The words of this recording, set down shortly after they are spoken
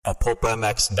A Pulp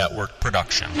MX Network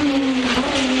production.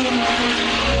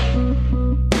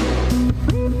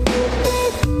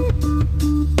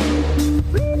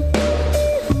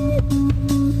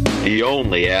 The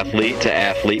only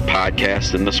athlete-to-athlete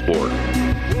podcast in the sport.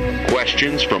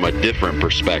 Questions from a different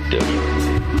perspective.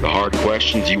 The hard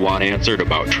questions you want answered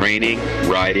about training,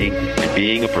 riding, and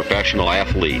being a professional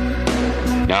athlete.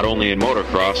 Not only in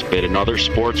motocross, but in other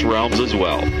sports realms as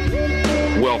well.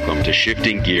 Welcome to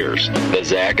Shifting Gears, the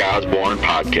Zach Osborne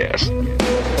podcast.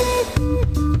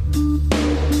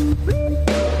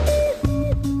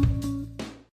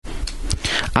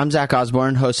 I'm Zach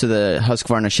Osborne, host of the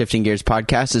Husqvarna Shifting Gears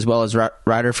podcast, as well as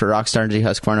rider for Rockstar Energy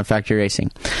Husqvarna Factory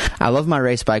Racing. I love my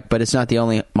race bike, but it's not the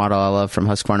only model I love from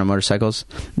Husqvarna Motorcycles.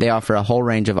 They offer a whole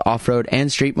range of off-road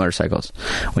and street motorcycles.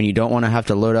 When you don't want to have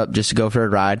to load up just to go for a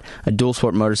ride, a dual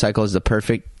sport motorcycle is the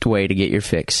perfect way to get your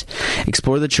fix.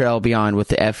 Explore the trail beyond with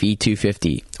the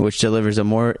FE250, which delivers a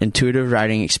more intuitive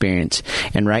riding experience.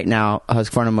 And right now,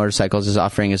 Husqvarna Motorcycles is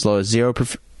offering as low as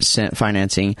 0%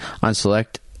 financing on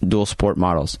select dual sport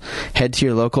models. Head to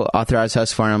your local authorized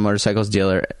Husqvarna Motorcycles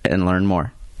dealer and learn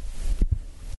more.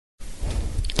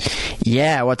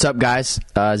 Yeah, what's up, guys?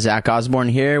 Zach Osborne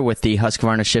here with the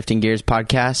Husqvarna Shifting Gears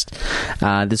podcast.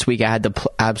 This week I had the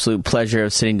absolute pleasure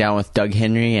of sitting down with Doug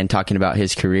Henry and talking about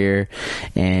his career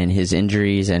and his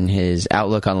injuries and his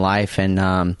outlook on life. And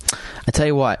I tell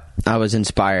you what, I was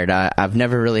inspired. I've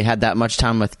never really had that much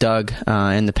time with Doug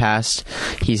in the past.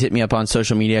 He's hit me up on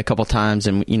social media a couple times,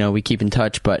 and we keep in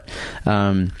touch. But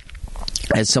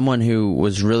as someone who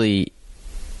was really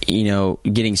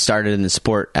getting started in the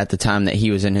sport at the time that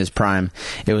he was in his prime,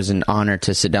 it was an honor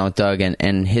to sit down with Doug,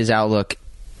 and his outlook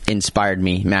inspired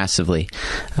me massively.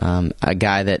 A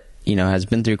guy that, has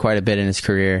been through quite a bit in his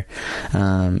career.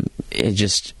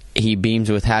 He beams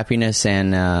with happiness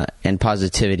and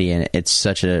positivity, and it's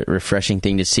such a refreshing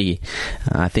thing to see.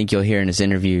 I think you'll hear in his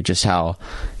interview just how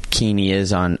keen he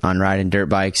is on riding dirt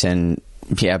bikes and,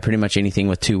 pretty much anything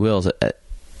with two wheels.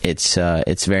 It's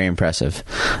very impressive.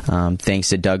 Thanks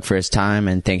to Doug for his time,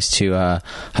 and thanks to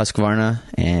Husqvarna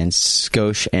and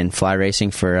Scosh and Fly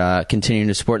Racing for continuing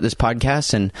to support this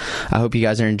podcast, and I hope you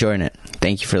guys are enjoying it.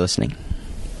 Thank you for listening.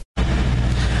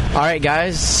 All right,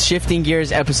 guys, Shifting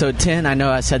Gears episode 10. I know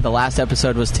I said the last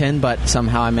episode was 10, but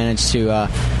somehow I managed to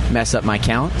mess up my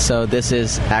count, so this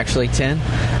is actually 10.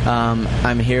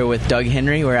 I'm here with Doug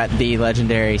Henry. We're at the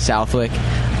legendary Southwick,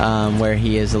 where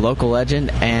he is a local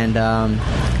legend, and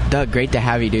Doug, great to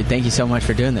have you, dude. Thank you so much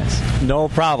for doing this. No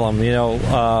problem.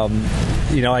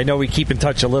 I know we keep in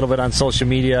touch a little bit on social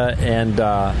media, and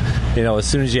as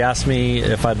soon as you asked me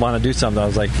if I'd want to do something, I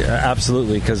was like,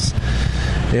 absolutely, because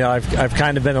I've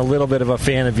kind of been a little bit of a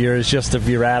fan of yours, just of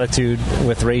your attitude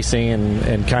with racing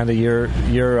and kind of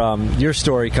your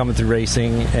story coming through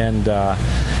racing, and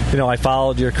I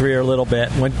followed your career a little bit.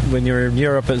 When you were in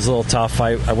Europe, it was a little tough.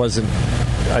 I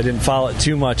didn't follow it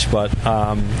too much, but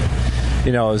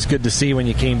it was good to see when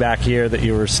you came back here that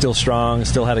you were still strong,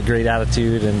 still had a great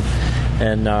attitude, and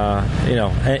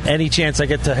any chance I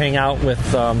get to hang out with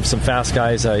some fast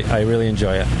guys, I really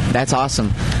enjoy it. That's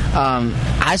awesome.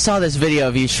 I saw this video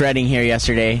of you shredding here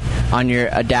yesterday on your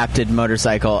adapted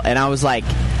motorcycle, and I was like,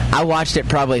 I watched it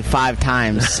probably 5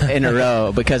 times in a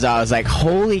row because I was like,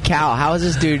 holy cow, how is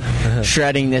this dude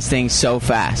shredding this thing so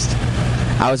fast?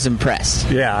 I was impressed.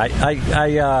 Yeah,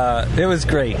 it was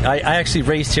great. I actually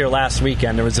raced here last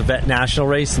weekend. There was a Vet National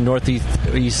race, the Northeast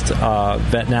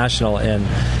Vet National, and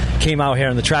came out here,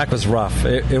 and the track was rough.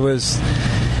 It was,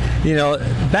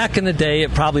 back in the day,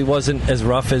 it probably wasn't as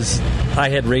rough as I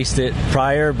had raced it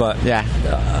prior, but yeah,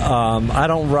 I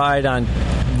don't ride on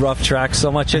rough tracks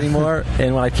so much anymore.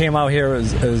 And when I came out here, I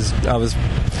was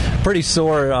pretty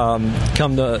sore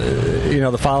come to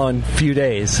the following few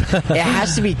days. It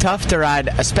has to be tough to ride,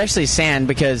 especially sand,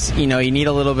 because you need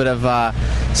a little bit of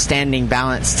standing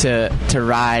balance to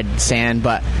ride sand.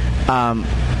 But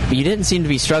you didn't seem to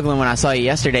be struggling when I saw you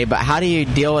yesterday. But how do you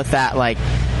deal with that, like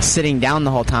sitting down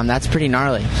the whole time? That's pretty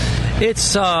gnarly.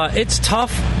 It's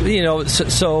tough,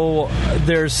 so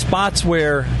there's spots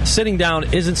where sitting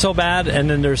down isn't so bad, and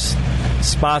then there's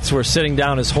spots where sitting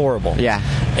down is horrible. Yeah.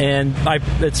 And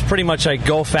it's pretty much I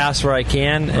go fast where I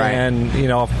can, right. And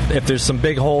if there's some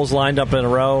big holes lined up in a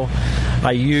row,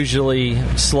 I usually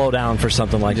slow down for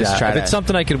something like that. If it's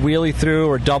something I could wheelie through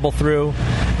or double through,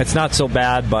 it's not so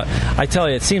bad. But I tell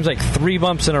you, it seems like 3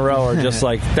 bumps in a row are just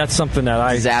like, that's something that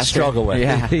I struggle with.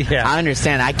 Yeah. Yeah. I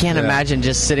understand. I can't imagine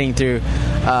just sitting through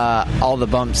all the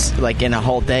bumps like in a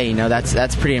whole day.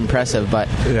 That's pretty impressive. But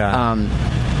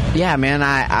yeah, man,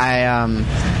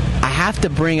 I have to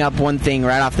bring up one thing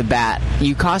right off the bat.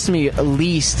 You cost me at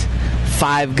least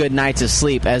 5 good nights of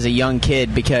sleep as a young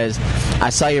kid because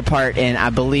I saw your part in, I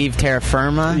believe, Terra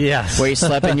Firma. Yes. Where you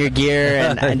slept in your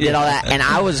gear and did all that. And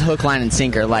I was hook, line, and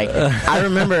sinker. Like, I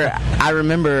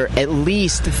remember at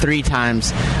least 3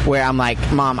 times where I'm like,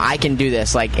 Mom, I can do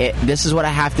this. Like, this is what I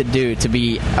have to do to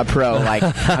be a pro. Like,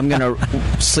 I'm going to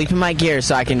sleep in my gear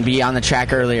so I can be on the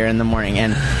track earlier in the morning.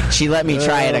 And she let me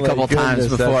try it a couple times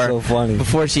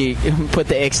before she put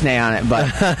the ixnay on it. But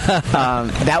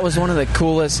that was one of the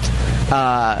coolest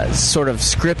sort of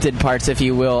scripted parts, if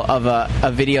you will, of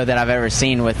a video that I've ever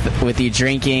seen with you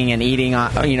drinking and eating,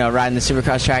 riding the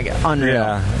Supercross track.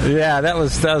 Unreal. Yeah, that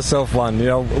was so fun.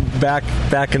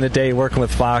 Back in the day, working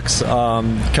with Fox,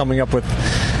 coming up with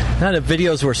kind of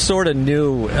videos were sort of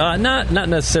new, not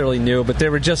necessarily new, but they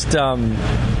were just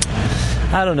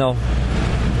I don't know,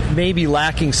 maybe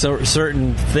lacking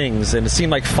certain things, and it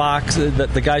seemed like Fox,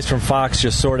 that the guys from Fox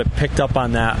just sort of picked up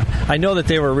on that. I know that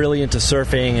they were really into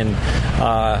surfing, and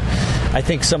I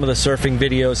think some of the surfing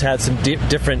videos had some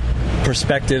different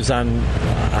perspectives on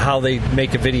how they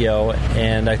make a video,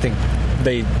 and I think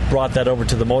they brought that over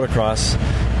to the motocross,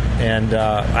 and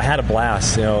I had a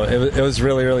blast. It was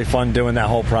really, really fun doing that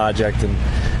whole project, and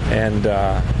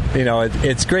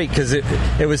it's great because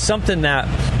it was something that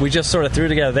we just sort of threw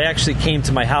together. They actually came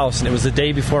to my house, and it was the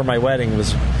day before my wedding. It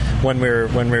was when we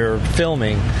were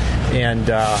filming, and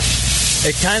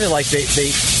it kind of like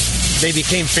they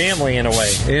became family in a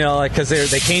way, because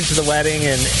they came to the wedding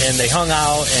and they hung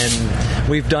out, and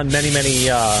we've done many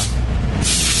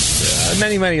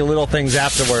little things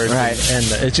afterwards, right. And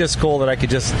it's just cool that I could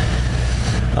just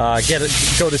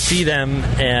go to see them,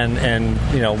 and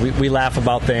we laugh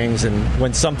about things, and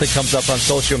when something comes up on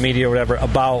social media or whatever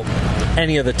about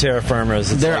any of the Terra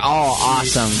Firmas, they're all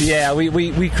awesome. Yeah,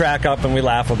 we crack up and we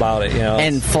laugh about it.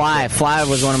 And Fly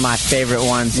was one of my favorite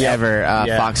ones ever.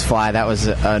 Fox Fly, that was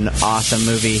an awesome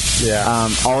movie. Yeah.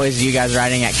 Always you guys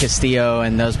riding at Castillo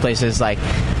and those places, like,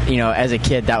 as a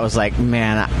kid, that was like,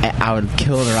 man, I would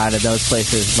kill to ride at those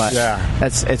places. But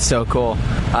it's so cool.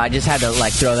 I just had to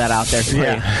throw that out there for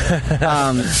you.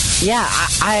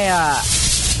 I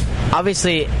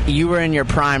obviously you were in your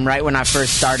prime right when I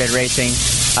first started racing,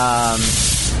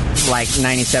 like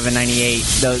 97, 98,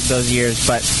 those years.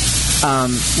 But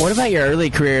what about your early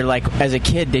career? Like, as a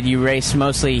kid, did you race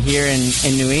mostly here in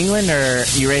New England, or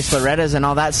you raced Loretta's and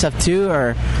all that stuff too,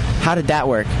 or how did that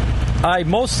work? I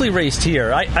mostly raced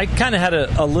here. I kind of had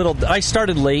a little... I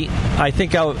started late. I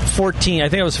think I was 14. I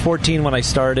think I was 14 when I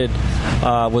started.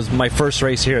 Was my first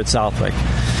race here at Southwick.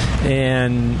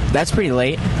 And... That's pretty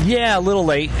late. Yeah, a little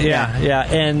late.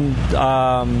 Yeah. And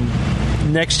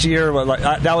next year,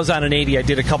 that was on an 80. I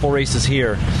did a couple races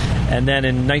here. And then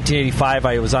in 1985,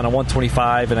 I was on a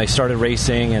 125, and I started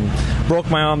racing and broke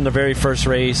my arm the very first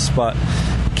race, but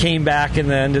came back in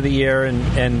the end of the year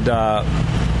and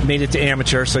made it to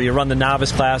amateur. So you run the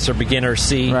novice class or beginner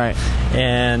C, right?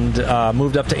 And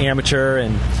moved up to amateur,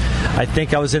 and I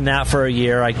think I was in that for a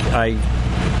year.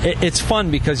 It's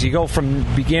fun because you go from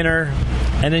beginner,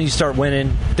 and then you start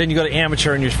winning. Then you go to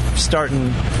amateur, and you're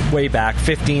starting way back,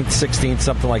 15th, 16th,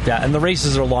 something like that. And the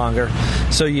races are longer,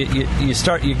 so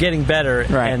you're getting better.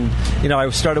 Right. And I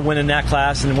started winning that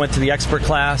class, and then went to the expert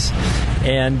class.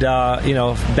 And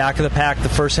back of the pack the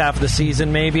first half of the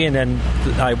season maybe, and then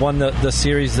I won the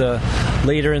series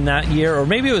later in that year, or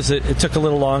maybe it took a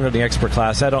little longer in the expert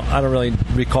class. I don't really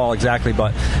recall exactly,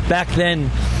 but back then,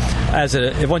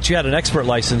 once you had an expert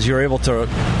license, you were able to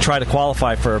try to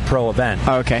qualify for a pro event.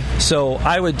 Oh, okay. So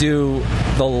I would do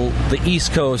the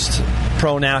East Coast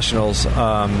Pro Nationals.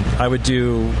 I would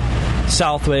do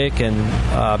Southwick and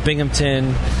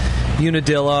Binghamton,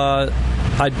 Unadilla.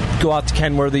 I'd go out to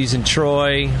Kenworthy's in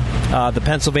Troy, the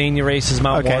Pennsylvania races,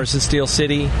 Mount Morris and Steel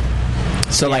City.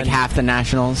 So like half the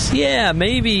nationals? Yeah,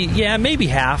 maybe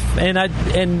half. And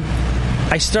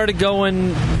I started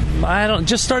going,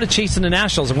 just started chasing the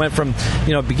nationals and went from,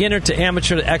 beginner to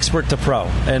amateur to expert to pro.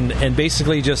 And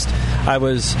basically I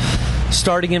was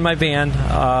starting in my van.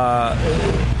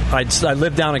 I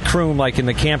lived down at Croom, like in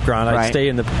the campground. I'd stay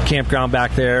in the campground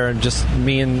back there, and just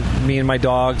me and my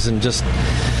dogs, and just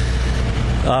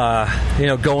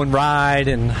go and ride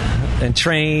and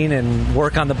train and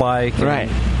work on the bike. Right.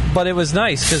 But it was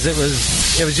nice because it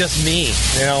was just me,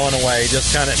 in a way,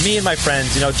 just kind of me and my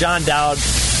friends. John Dowd,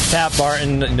 Pat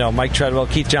Barton, Mike Treadwell,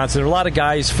 Keith Johnson. There were a lot of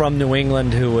guys from New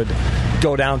England who would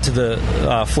go down to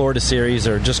the Florida series,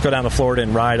 or just go down to Florida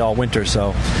and ride all winter.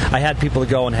 So I had people to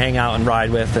go and hang out and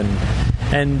ride with,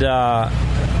 and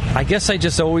I guess I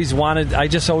just always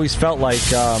felt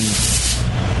like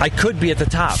I could be at the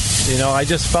top. I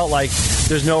just felt like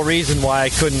there's no reason why I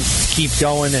couldn't keep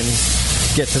going and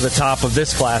get to the top of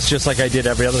this class just like I did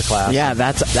every other class. Yeah,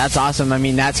 that's awesome. I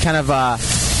mean, that's kind of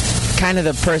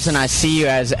the person I see you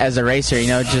as a racer.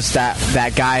 Just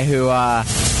that guy who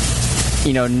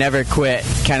never quit,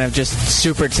 kind of just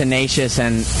super tenacious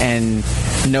and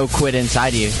no quit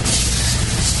inside you.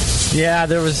 Yeah,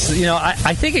 there was,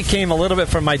 I think it came a little bit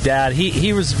from my dad.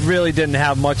 He really didn't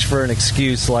have much for an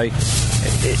excuse. Like,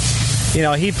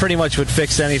 he pretty much would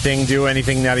fix anything, do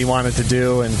anything that he wanted to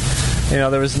do, and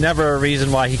there was never a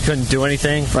reason why he couldn't do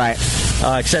anything. Right.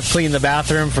 Except clean the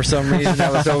bathroom for some reason.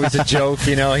 That was always a joke.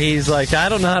 He's like, I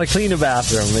don't know how to clean a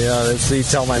bathroom. He'd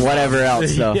tell my mom. Whatever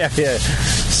else, though. Yeah.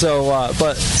 So,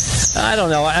 but I don't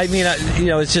know. I mean,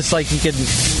 it's just like you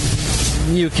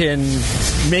can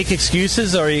make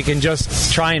excuses, or you can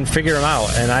just try and figure them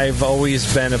out. And I've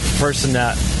always been a person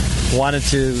that wanted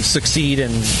to succeed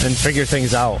and figure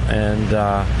things out. And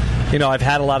I've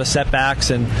had a lot of setbacks,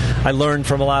 and I learned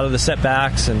from a lot of the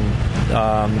setbacks, and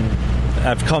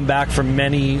I've come back from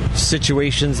many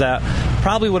situations that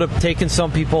probably would have taken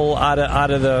some people out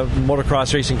of the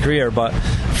motocross racing career. But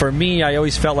for me, I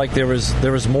always felt like there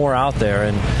was more out there,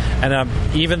 and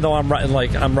even though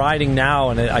I'm riding now,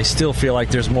 and I still feel like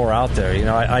there's more out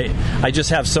there. I just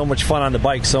have so much fun on the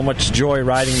bike, so much joy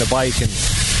riding the bike, and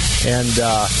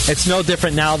it's no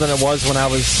different now than it was when I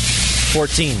was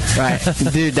 14. Right.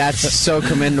 Dude, that's so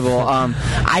commendable.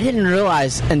 I didn't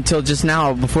realize until just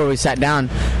now, before we sat down,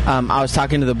 I was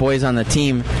talking to the boys on the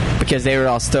team because they were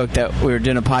all stoked that we were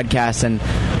doing a podcast, and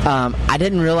I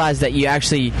didn't realize that you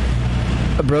actually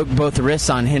broke both wrists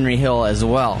on Henry Hill as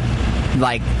well,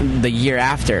 like the year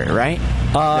after, right?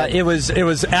 It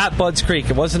was at Budds Creek.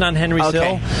 It wasn't on Henry's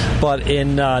Hill, but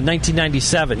in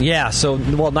 1997. Yeah, so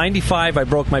 95 I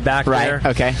broke my back there.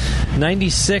 Okay.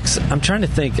 96, I'm trying to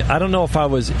think. I don't know if I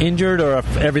was injured or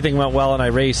if everything went well and I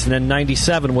raced. And then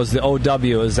 97 was the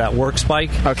OW, is that works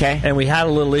bike. Okay. And we had a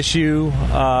little issue with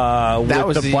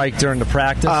the bike during the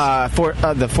practice.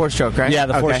 The four-stroke, right? Yeah,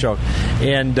 the four-stroke.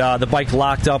 And the bike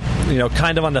locked up,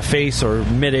 kind of on the face or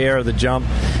midair of the jump.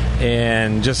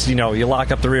 And just, you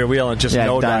lock up the rear wheel and just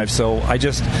no dive. So I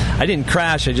didn't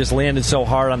crash. I just landed so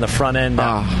hard on the front end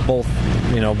that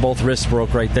both wrists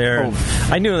broke right there.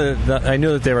 I knew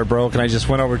that they were broken. I just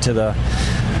went over to the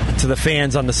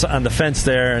fans on the fence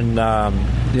there and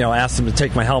asked them to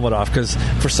take my helmet off, because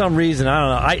for some reason, I don't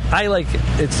know, I like,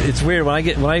 it's weird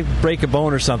when I break a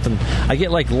bone or something, I get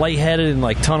like lightheaded and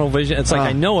like tunnel vision. It's like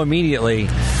I know immediately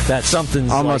that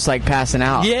something's almost like passing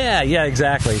out. Yeah,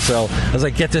 exactly. So I was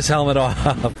like, get this helmet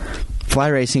off. Fly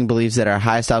Racing believes that our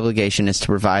highest obligation is to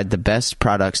provide the best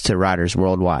products to riders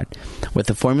worldwide. With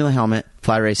the Formula helmet,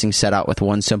 Fly Racing set out with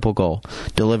one simple goal: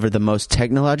 deliver the most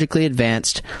technologically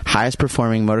advanced, highest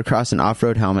performing motocross and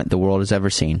off-road helmet the world has ever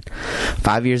seen.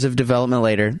 5 years of development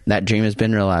later, that dream has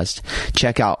been realized.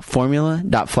 Check out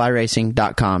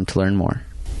formula.flyracing.com to learn more.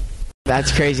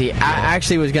 That's crazy. I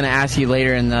actually was going to ask you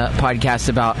later in the podcast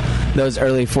about those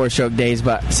early four-stroke days,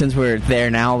 but since we're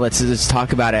there now, let's just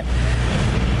talk about it.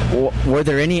 Were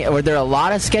there a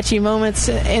lot of sketchy moments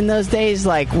in those days,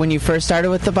 like when you first started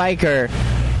with the bike, or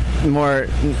more,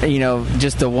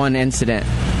 just the one incident?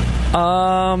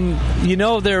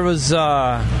 There was,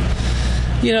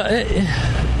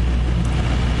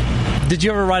 did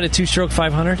you ever ride a two-stroke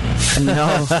 500?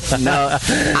 No.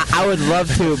 I would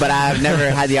love to, but I've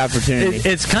never had the opportunity.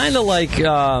 It's kind of like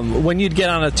when you'd get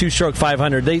on a two-stroke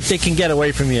 500, they can get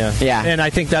away from you. Yeah. And I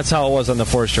think that's how it was on the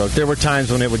four-stroke. There were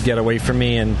times when it would get away from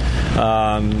me, and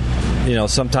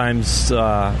sometimes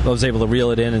I was able to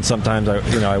reel it in, and sometimes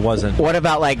I wasn't. What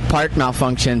about like part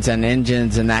malfunctions and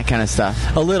engines and that kind of stuff?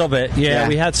 A little bit, yeah.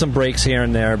 We had some breaks here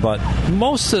and there, but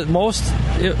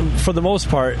for the most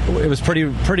part, it was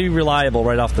pretty reliable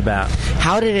right off the bat.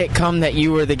 How did it come that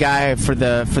you were the guy for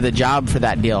the job for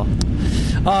that deal?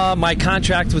 My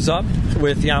contract was up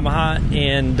with Yamaha,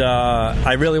 and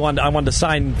I wanted to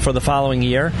sign for the following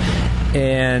year.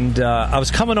 And I was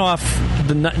coming off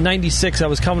the 96. I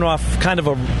was coming off kind of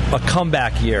a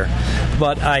comeback year,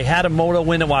 but I had a moto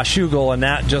win at Washougal, and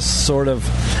that just sort of,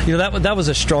 that was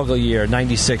a struggle year,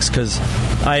 96, because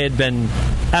I had been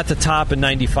at the top in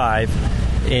 95.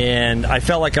 And I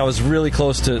felt like I was really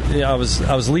close to. I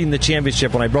was leading the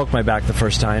championship when I broke my back the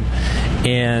first time,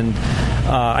 and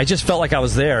I just felt like I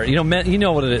was there. You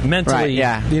know what it is mentally. Right,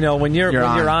 yeah. When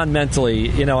you're on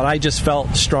mentally. And I just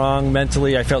felt strong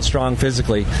mentally. I felt strong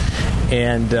physically,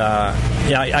 and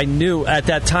I knew at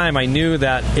that time. I knew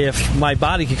that if my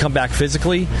body could come back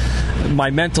physically,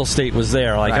 my mental state was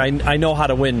there. Like right. I know how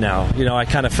to win now. I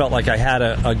kind of felt like I had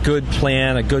a good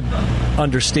plan, a good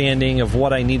understanding of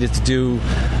what I needed to do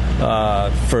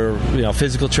for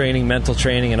physical training, mental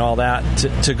training, and all that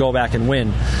to go back and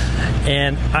win.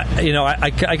 And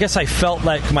I guess I felt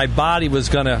like my body was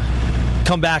going to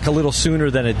come back a little sooner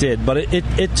than it did, but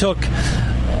it took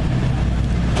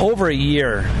over a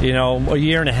year, a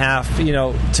year and a half,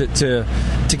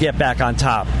 to get back on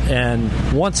top. And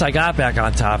once I got back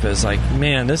on top, it was like,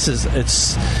 man, it's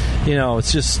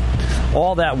just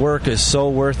all that work is so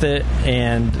worth it,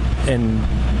 and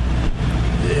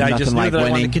I just knew that I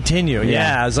wanted to continue.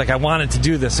 Yeah, I was like, I wanted to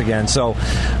do this again. So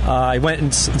I went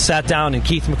and sat down in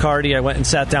Keith McCarty. I went and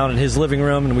sat down in his living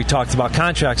room, and we talked about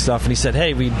contract stuff. And he said,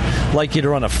 hey, we'd like you to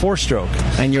run a 4-stroke.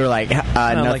 And you were like,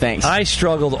 no thanks. I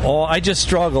just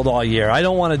struggled all year. I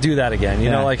don't want to do that again.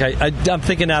 I'm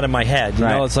thinking that in my head.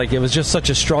 It's like, it was just such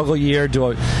a struggle year.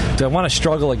 Do I want to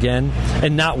struggle again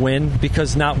and not win?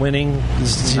 Because not winning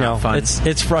is, fun.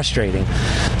 It's frustrating.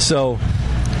 So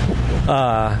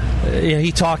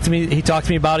he talked to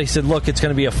me about it. He said, look, it's going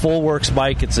to be a full works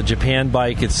bike. It's a Japan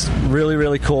bike. It's really,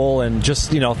 really cool, and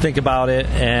just think about it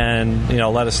and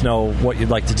let us know what you'd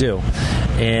like to do.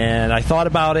 And I thought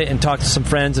about it and talked to some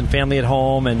friends and family at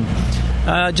home,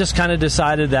 and just kind of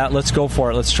decided that let's go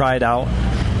for it. Let's try it out.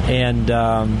 And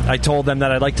I told them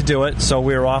that I'd like to do it, so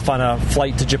we were off on a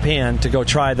flight to Japan to go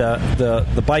try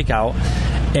the bike out.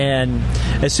 And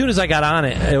as soon as I got on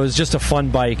it, it was just a fun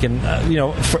bike. And,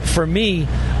 for me,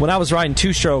 when I was riding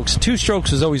two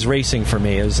strokes was always racing for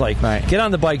me. It was like, Get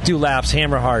on the bike, do laps,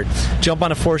 hammer hard. Jump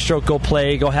on a 4-stroke, go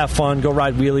play, go have fun, go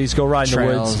ride wheelies, go ride Trails,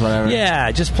 in the woods. Whatever.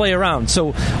 Yeah, just play around.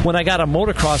 So when I got a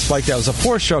motocross bike that was a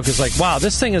 4-stroke, it's like, wow,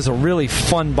 this thing is a really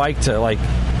fun bike to,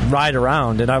 ride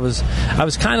around. And I was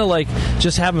kind of like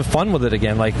just having fun with it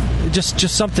again, like just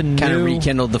something kind new. Kind of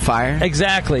rekindled the fire.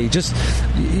 Exactly. Just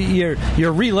you're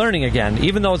relearning again.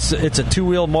 Even though it's a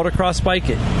 2-wheel motocross bike,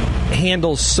 it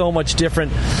handles so much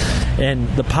different, and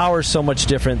the power is so much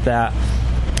different that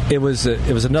it was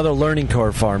another learning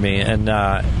curve for me. And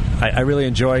I really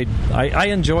enjoyed. I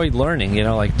enjoyed learning.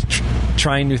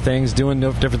 Trying new things, doing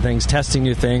different things, testing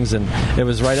new things, and it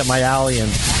was right up my alley.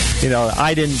 And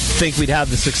I didn't think we'd have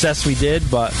the success we did,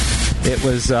 but it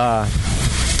was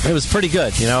pretty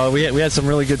good. We had some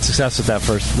really good success with that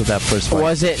first bike.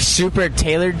 Was it super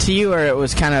tailored to you, or it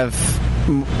was kind of,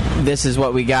 this is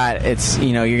what we got, it's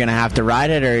you're gonna have to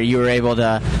ride it, or you were able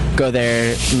to go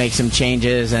there, make some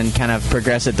changes, and kind of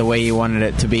progress it the way you wanted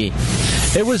it to be?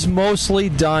 It was mostly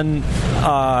done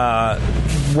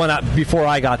before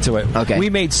I got to it. Okay. We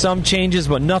made some changes,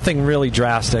 but nothing really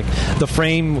drastic. The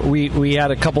frame, we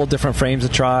had a couple of different frames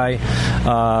to try.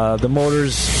 The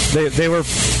motors, they were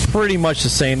pretty much the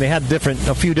same. They had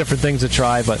a few different things to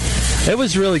try, but it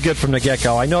was really good from the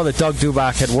get-go. I know that Doug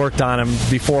Dubach had worked on him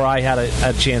before I had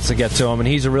a chance to get to him, and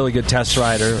he's a really good test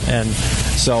rider. And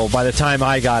so by the time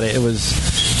I got it, it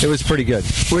was pretty good.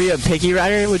 Were you a picky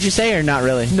rider, would you say, or not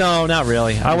really? No, not really.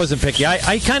 I wasn't picky.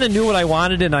 I kind of knew what I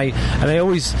wanted, and I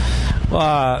always,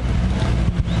 I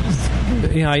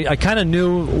kind of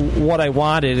knew what I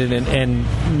wanted, and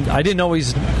I didn't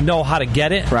always know how to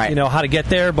get it, right? How to get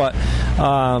there, but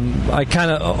I kind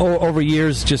of over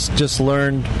years just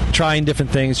learned, trying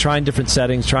different things, trying different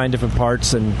settings, trying different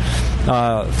parts, and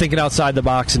thinking outside the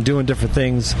box and doing different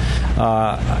things.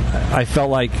 I feel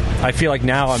like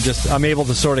now I'm able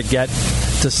to sort of get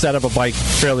to set up a bike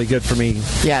fairly good for me.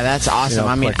 Yeah, that's awesome.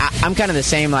 I mean, I'm kind of the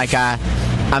same. Like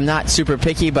I'm not super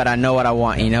picky, but I know what I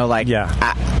want.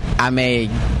 I may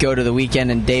go to the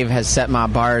weekend and Dave has set my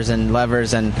bars and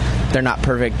levers, and they're not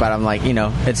perfect, but I'm like,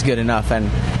 it's good enough, and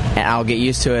I'll get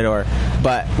used to it.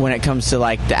 But when it comes to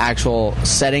like the actual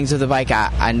settings of the bike,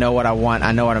 I know what I want,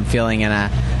 I know what I'm feeling,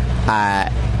 and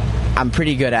I'm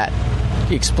pretty good at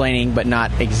explaining, but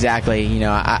not exactly.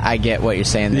 I get what you're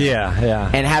saying there. Yeah.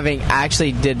 And I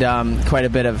actually did quite a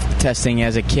bit of testing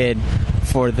as a kid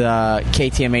for the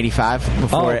KTM 85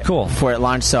 before it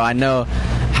launched, so I know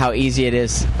how easy it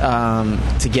is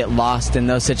to get lost in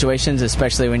those situations,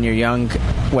 especially when you're young,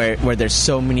 where there's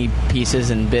so many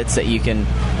pieces and bits that you can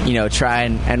try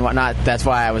and whatnot. That's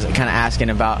why I was kind of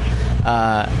asking about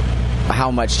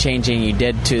how much changing you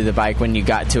did to the bike when you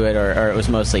got to it, or it was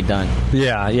mostly done.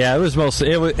 Yeah, it was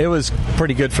mostly it was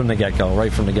pretty good from the get-go,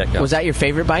 right from the get-go. Was that your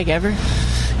favorite bike ever?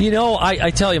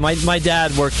 I tell you, my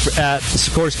dad worked at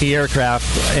Sikorsky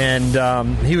Aircraft,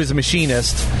 and he was a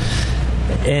machinist,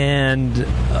 and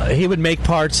he would make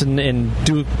parts and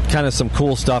do kind of some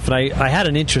cool stuff, and I had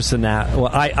an interest in that.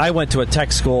 Well, I went to a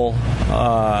tech school,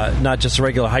 not just a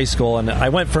regular high school, and I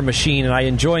went for machine, and I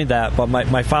enjoyed that, but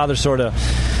my father sort of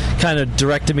kind of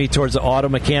directed me towards the auto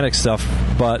mechanic stuff,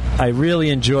 but I really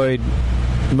enjoyed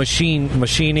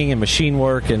machining and machine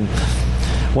work. And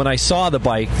when I saw the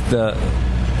bike, the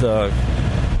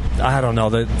I don't know,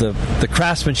 the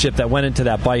craftsmanship that went into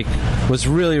that bike was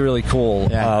really, really cool.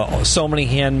 Yeah. So many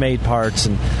handmade parts,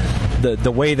 and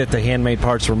the way that the handmade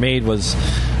parts were made was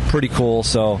pretty cool.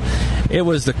 So it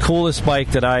was the coolest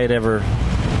bike that I had ever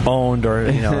owned,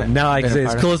 or now I can say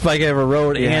it's the coolest bike I ever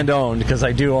rode and owned, because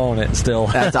I do own it still.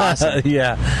 That's awesome.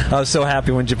 Yeah, I was so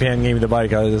happy when Japan gave me the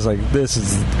bike. I was just like, this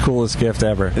is the coolest gift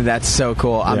ever. That's so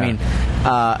cool. Yeah.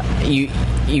 I mean,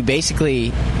 you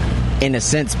basically, in a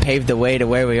sense, paved the way to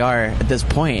where we are at this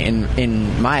point,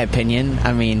 in my opinion.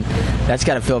 I mean, that's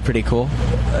got to feel pretty cool.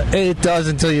 It does,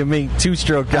 until you meet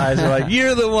two-stroke guys who are like,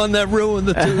 you're the one that ruined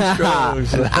the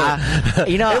two-strokes.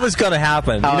 It was going to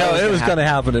happen. It was going to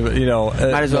happen.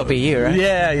 Might as well be you, right?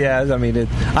 Yeah. I mean,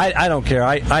 I don't care.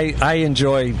 I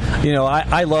enjoy,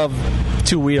 I love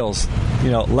two wheels.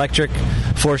 Electric,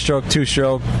 four-stroke,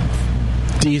 two-stroke,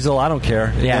 diesel, I don't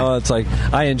care. It's like,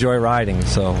 I enjoy riding,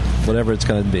 so whatever it's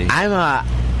going to be.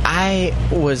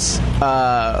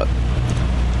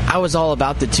 I was all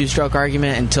about the two-stroke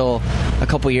argument until a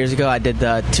couple years ago. I did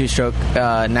the two-stroke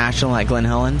national at Glen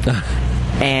Helen,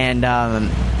 and I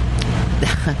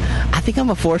think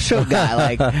I'm a four-stroke guy.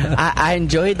 Like, I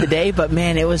enjoyed the day, but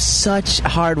man, it was such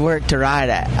hard work to ride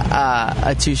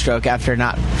a two-stroke after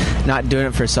not doing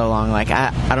it for so long. Like,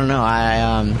 I don't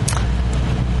know.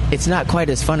 It's not quite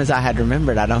as fun as I had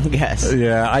remembered, I don't guess.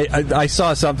 Yeah, I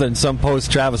saw some post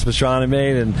Travis Pastrana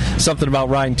made, and something about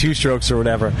riding two strokes or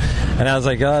whatever, and I was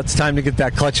like, it's time to get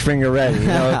that clutch finger ready,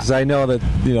 because I know that,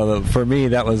 for me,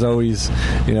 that was always,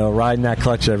 riding that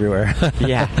clutch everywhere.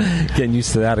 Yeah. Getting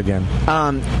used to that again.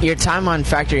 Your time on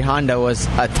Factory Honda was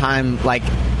a time, like,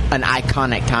 an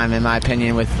iconic time, in my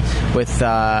opinion, with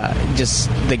just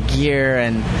the gear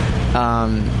and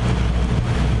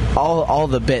all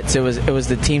the bits. It was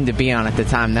the team to be on at the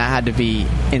time. That had to be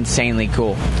insanely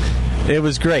cool. It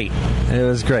was great.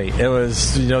 It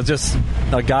was just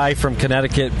a guy from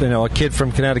Connecticut, a kid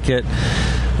from Connecticut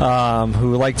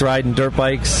who liked riding dirt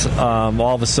bikes.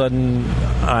 All of a sudden,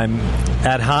 I'm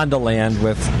at Honda Land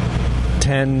with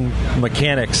 10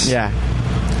 mechanics. Yeah.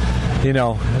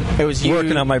 It was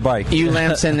working on my bike. You,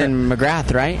 Lamson, and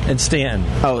McGrath, right? And Stanton.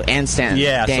 Oh, and Stanton.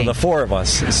 Yeah, Dang. So the four of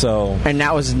us. And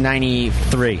that was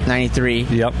 93. 93.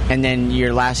 Yep. And then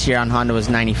your last year on Honda was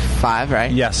 95,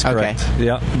 right? Yes, correct. Okay.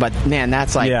 Yep. But, man,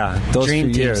 that's like those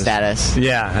dream team years. status.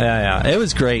 Yeah. It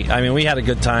was great. I mean, we had a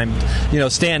good time.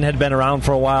 Stanton had been around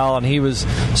for a while, and he was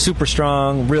super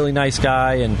strong, really nice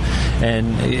guy, and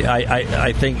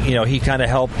I think, he kind of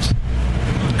helped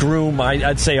groom,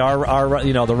 I'd say, our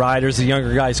the riders, the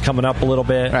younger guys coming up a little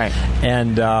bit. Right.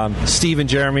 And Steve and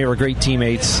Jeremy were great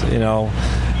teammates. It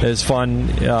was fun,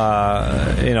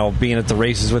 being at the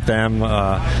races with them.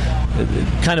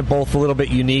 Kind of both a little bit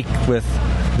unique with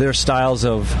their styles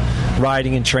of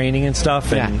riding and training and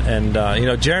stuff. Yeah.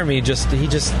 And Jeremy he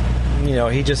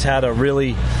just had a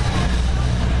really.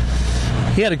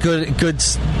 He had a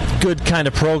good kind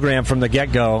of program from the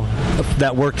get-go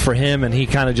that worked for him, and he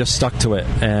kind of just stuck to it.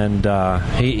 And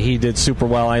he did super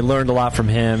well. I learned a lot from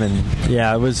him, and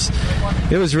it was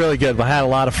really good. I had a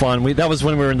lot of fun. That was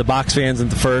when we were in the box fans at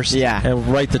the first, and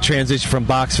right the transition from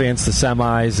box fans to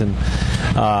semis. And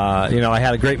I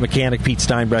had a great mechanic, Pete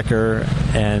Steinbrecher,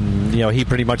 and he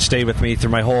pretty much stayed with me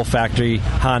through my whole factory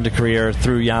Honda career,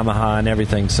 through Yamaha and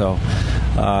everything. So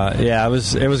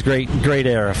it was great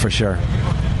era for sure.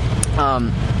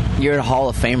 You're a Hall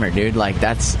of Famer, dude. Like,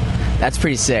 that's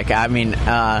pretty sick. I mean,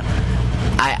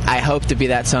 I hope to be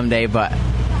that someday, but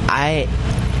I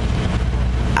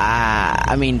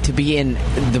mean, to be in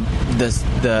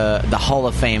the Hall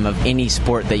of Fame of any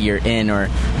sport that you're in or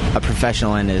a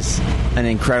professional in is an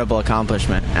incredible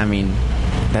accomplishment. I mean,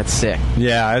 that's sick.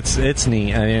 Yeah, it's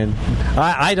neat. I mean,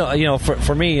 I don't,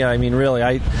 for me, I mean, really,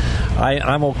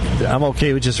 I'm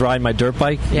okay with just riding my dirt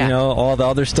bike. Yeah. All the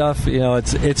other stuff,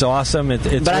 it's awesome. It's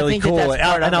really cool.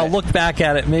 And I'll look back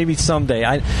at it maybe someday.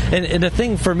 And the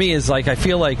thing for me is, like, I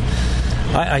feel like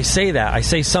I say that. I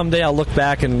say someday I'll look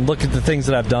back and look at the things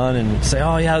that I've done and say,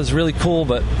 oh, yeah, it was really cool.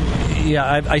 But,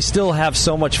 I still have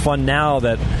so much fun now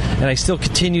and I still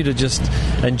continue to just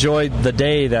enjoy the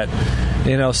day that,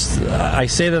 I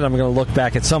say that I'm going to look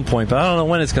back at some point, but I don't know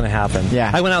when it's going to happen. Yeah.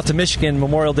 I went out to Michigan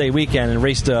Memorial Day weekend and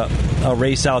raced a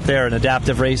race out there, an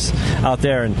adaptive race out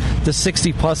there, and the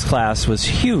 60-plus class was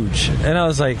huge. And I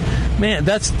was like, man,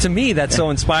 to me, that's so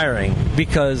inspiring,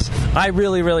 because I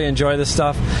really, really enjoy this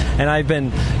stuff. And I've been,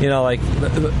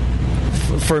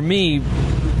 for me,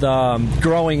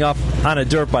 growing up on a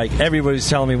dirt bike, everybody's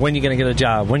telling me, when are you going to get a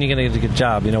job? When are you going to get a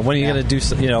job? When are you going to do?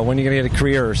 When are you going to get a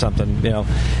career or something?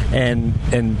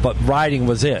 But riding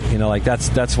was it.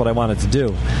 That's what I wanted to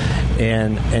do.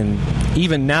 And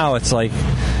even now, it's like,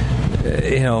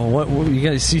 what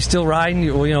you still riding?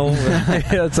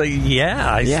 It's like,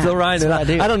 I still ride.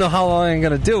 I don't know how long I'm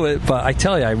going to do it, but I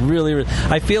tell you,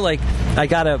 I feel like I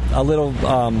got a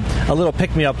little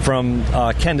pick me up from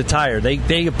Kenda Tire.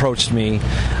 They approached me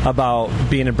about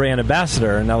being a brand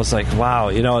ambassador, and I was like, wow,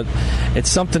 it's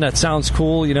something that sounds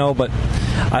cool, but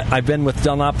I've been with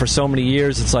Dunlop for so many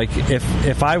years. It's like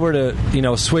if I were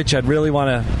to switch, I'd really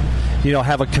want to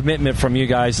have a commitment from you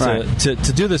guys to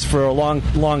do this for a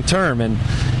long term, and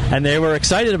they were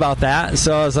excited about that.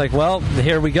 So I was like, well,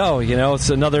 here we go. It's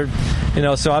another,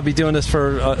 so I'll be doing this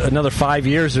for another 5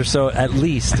 years or so at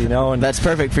least. And that's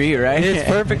perfect for you, right? It's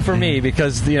perfect for me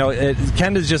because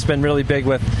Kenda's just been really big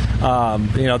with,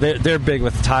 they're big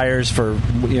with tires for,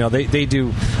 they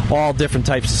do all different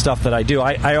types of stuff that I do.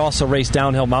 I also race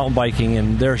downhill mountain biking,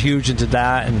 and they're huge into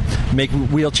that, and make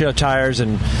wheelchair tires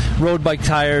and road bike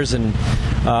tires, and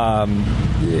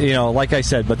like I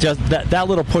said, but just that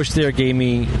little push there gave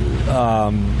me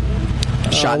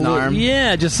shot in the arm.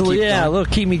 Yeah, just a little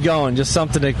keep me going, just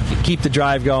something to keep the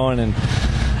drive going,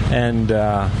 and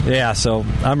so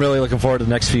I'm really looking forward to the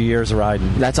next few years of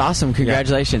riding. That's awesome.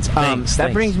 Congratulations. Thanks.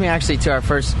 That brings me actually to our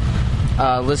first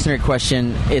listener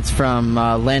question. It's from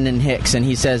Landon Hicks, and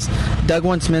he says, Doug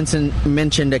once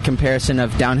mentioned a comparison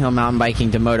of downhill mountain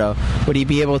biking to moto. Would he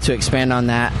be able to expand on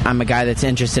that? I'm a guy that's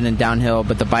interested in downhill,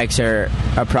 but the bikes are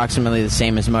approximately the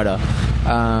same as moto.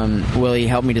 Will he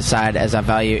help me decide, as I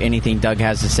value anything Doug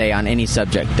has to say on any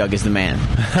subject? Doug is the man.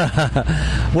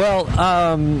 Well,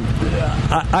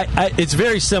 it's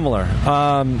very similar,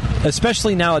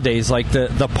 especially nowadays, like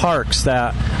the parks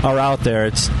that are out there.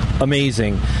 It's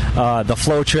amazing. The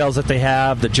flow trails that they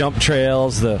have, the jump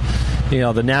trails, the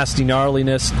nasty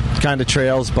gnarliness kind of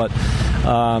trails, but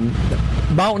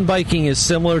mountain biking is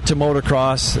similar to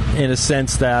motocross in a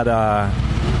sense that I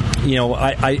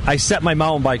set my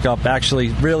mountain bike up actually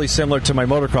really similar to my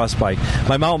motocross bike.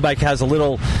 My mountain bike has a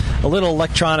little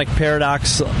electronic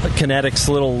Paradox Kinetics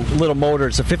little motor.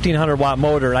 It's a 1500 watt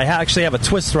motor. I actually have a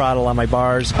twist throttle on my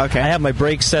bars. Okay. I have my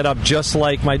brakes set up just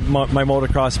like my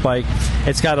motocross bike.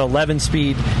 It's got an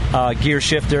 11-speed gear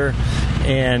shifter,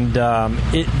 and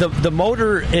the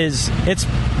motor it's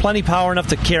plenty power enough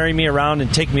to carry me around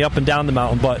and take me up and down the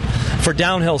mountain. But for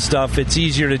downhill stuff, it's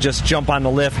easier to just jump on the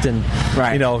lift and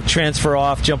transfer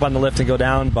off, jump on the lift and go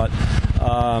down. But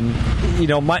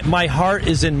my heart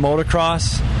is in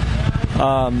motocross.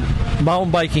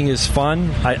 Mountain biking is fun.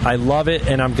 I love it,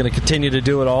 and I'm going to continue to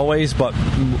do it always, but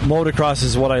motocross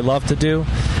is what I love to do.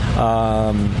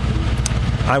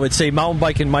 I would say mountain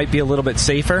biking might be a little bit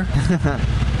safer,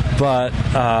 but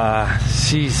I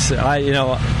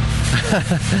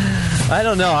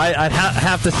don't know. I'd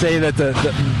have to say that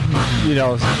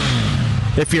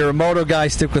if you're a moto guy,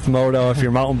 stick with moto. If you're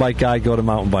a mountain bike guy, go to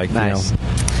mountain bike. Nice.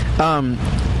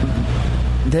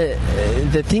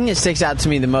 The thing that sticks out to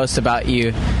me the most about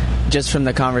you, just from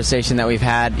the conversation that we've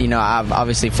had, I've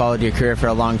obviously followed your career for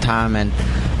a long time, and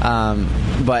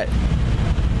but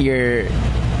your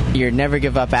never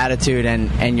give up attitude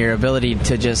and your ability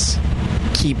to just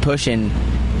keep pushing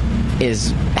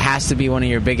has to be one of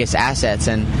your biggest assets.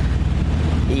 And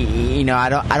I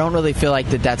don't really feel like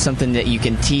that's something that you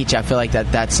can teach. I feel like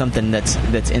that's something that's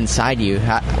inside you.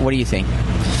 What do you think?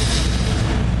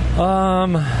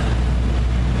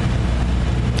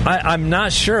 I'm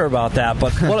not sure about that,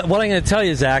 but what I'm going to tell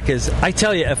you, Zach, is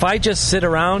if I just sit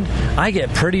around, I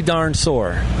get pretty darn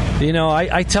sore.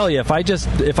 I tell you,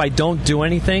 if I don't do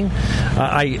anything,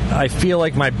 I feel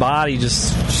like my body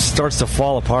just starts to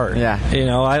fall apart. Yeah.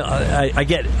 I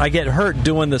get hurt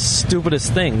doing the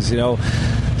stupidest things.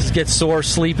 Just get sore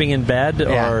sleeping in bed,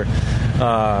 or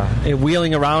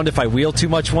wheeling around. If I wheel too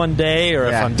much one day, or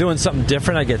if I'm doing something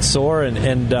different, I get sore.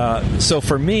 And so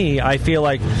for me, I feel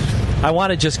like I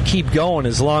want to just keep going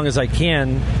as long as I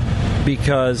can,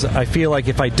 because I feel like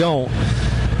if I don't,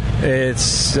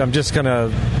 I'm just going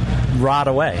to rot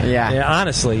away. Yeah,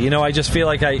 honestly, I just feel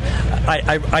like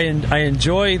I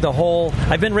enjoy the whole.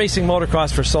 I've been racing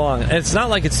motocross for so long, and it's not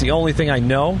like it's the only thing I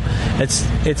know.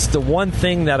 It's the one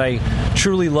thing that I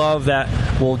truly love that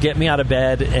will get me out of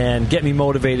bed and get me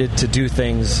motivated to do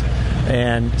things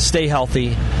and stay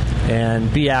healthy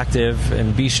and be active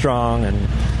and be strong. And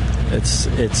I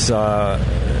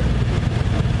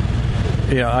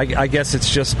guess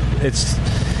it's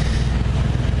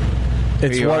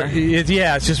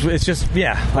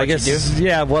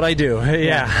what I do.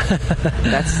 Yeah.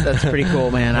 That's pretty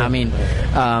cool, man. I mean,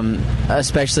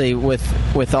 especially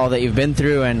with all that you've been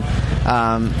through, and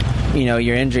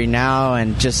your injury now,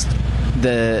 and just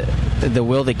the the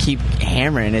will to keep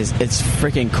hammering it's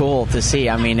freaking cool to see.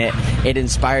 I mean, it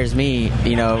inspires me,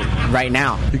 right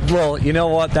now. Well, you know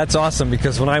what? That's awesome,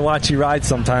 because when I watch you ride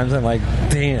sometimes, I'm like,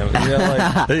 damn.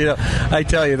 I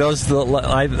tell you, those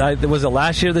was it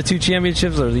last year, the 2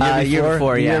 championships, or the year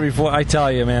before? The year before. I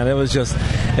tell you, man, it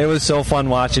was so fun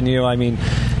watching you. I mean,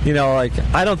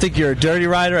 I don't think you're a dirty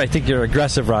rider. I think you're an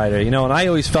aggressive rider, and I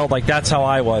always felt like that's how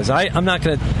I was. I'm not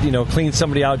going to, clean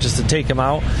somebody out just to take them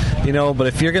out, but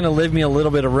if you're going to leave me a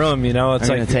little bit of room, it's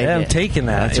like, I'm taking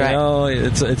that. That's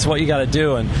right. It's what you got to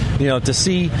do. And, to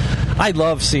see, I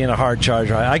love seeing a hard charge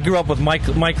ride. I grew up with Mike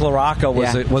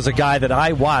LaRocca was a guy that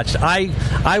I watched.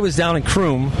 I was down in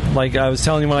Croom, like I was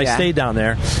telling you when I stayed down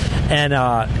there,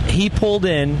 and he pulled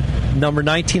in number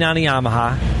 19 on a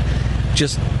Yamaha,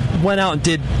 just went out and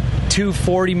did 2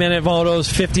 40-minute motos,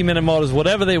 50-minute motos,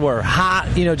 whatever they were, hot,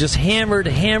 just hammered,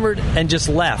 and just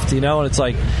left, and it's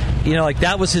like, like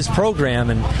that was his program,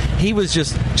 and he was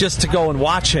just to go and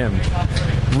watch him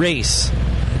race.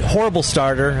 Horrible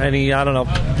starter, and he, I don't know,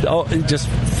 just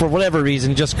for whatever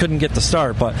reason, just couldn't get the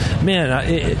start. But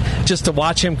man, just to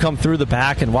watch him come through the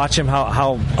pack and watch him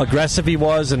how aggressive he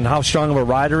was and how strong of a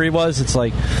rider he was, it's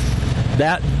like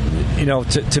that.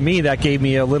 To me, that gave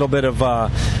me a little bit of.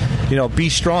 Be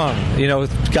strong.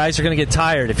 Guys are going to get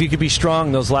tired. If you could be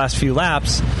strong those last few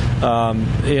laps,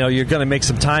 you're going to make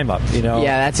some time up. Yeah,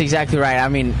 that's exactly right. I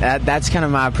mean, that's kind of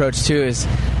my approach too. Is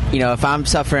if I'm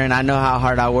suffering, I know how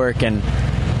hard I work, and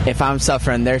if I'm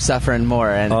suffering, they're suffering more.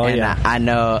 And, I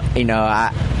know,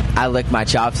 I lick my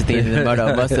chops at the end of the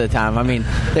moto most of the time. I mean,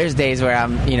 there's days where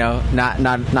I'm,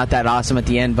 not that awesome at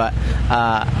the end, but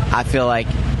I feel like,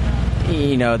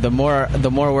 the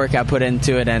more work I put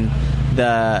into it, and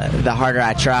the harder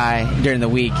I try during the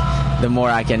week, the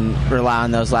more I can rely on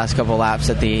those last couple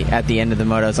laps at the end of the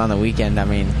motos on the weekend. I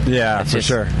mean, it's just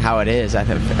sure how it is. I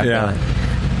feel like.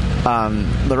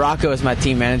 LaRocca was my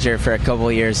team manager for a couple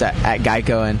of years at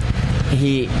Geico, and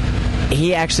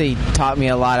he actually taught me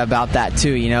a lot about that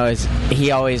too.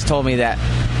 He always told me that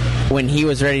when he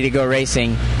was ready to go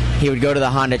racing, he would go to the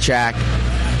Honda track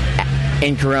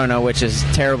in Corona, which is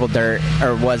terrible dirt,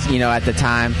 or was, at the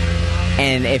time,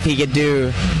 and if he could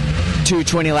do 2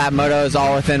 20-lap motos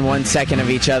all within 1 second of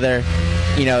each other,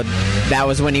 that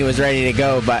was when he was ready to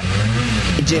go. But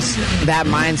just that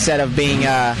mindset of being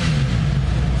a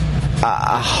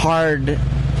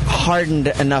hardened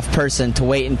enough person to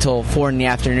wait until 4 in the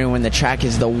afternoon when the track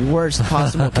is the worst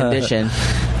possible condition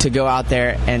to go out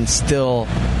there and still,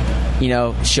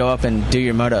 show up and do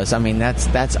your motos. I mean,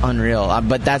 that's unreal.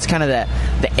 But that's kind of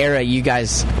the era you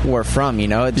guys were from,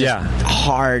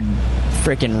 hard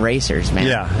freaking racers, man.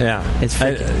 It's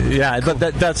cool.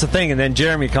 But that's the thing. And then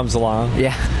Jeremy comes along.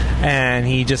 And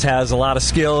he just has a lot of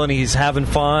skill, and he's having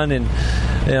fun, and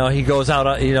he goes out,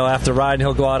 after riding,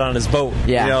 he'll go out on his boat,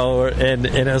 and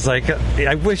I was like,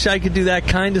 I wish I could do that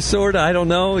kind of, sort of. I don't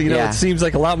know, it seems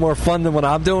like a lot more fun than what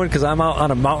I'm doing, because I'm out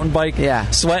on a mountain bike,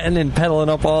 sweating and pedaling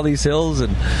up all these hills,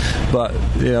 but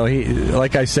he,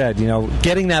 like I said,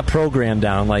 getting that program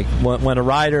down, like when a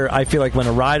rider, I feel like when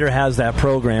a rider has that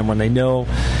program, when they know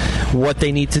what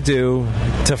they need to do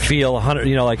to feel 100,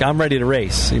 like I'm ready to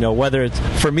race, whether it's,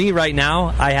 for me right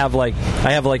now, I have like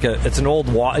it's an old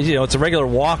it's a regular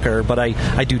walker, but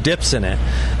I do dips in it.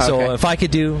 So if I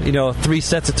could do 3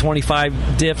 sets of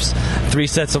 25 dips, 3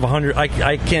 sets of 100,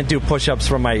 I can't do push-ups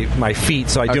from my feet,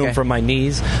 so I do them from my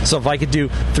knees. So if I could do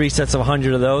 3 sets of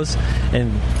 100 of those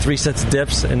and 3 sets of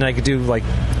dips, and I could do like,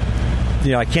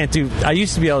 I can't do. I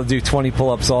used to be able to do 20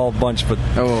 pull-ups all bunch, but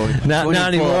not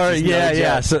anymore.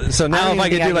 So now if I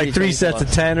could do like 3 sets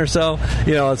of 10 or so,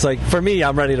 it's like, for me,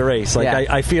 I'm ready to race. Like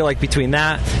I feel like between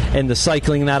that and the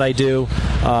cycling that I do,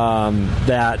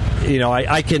 that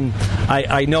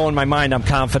I know in my mind I'm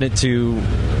confident to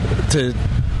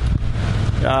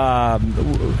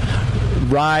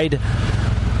ride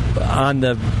on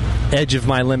the edge of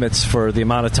my limits for the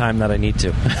amount of time that I need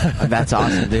to. That's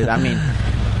awesome, dude. I mean,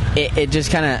 it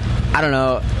just kind of, I don't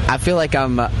know, I feel like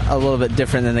I'm a little bit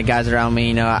different than the guys around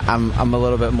me. I'm a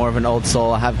little bit more of an old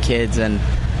soul. I have kids, and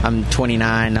I'm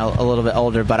 29, a little bit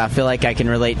older, but I feel like I can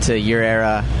relate to your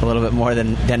era a little bit more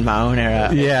than my own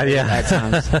era. At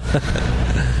times.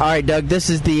 All right, Doug, this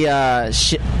is the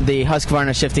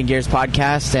Husqvarna Shifting Gears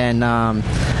podcast, and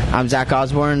I'm Zach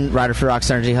Osborne, rider for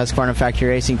Rockstar Energy Husqvarna Factory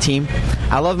Racing Team.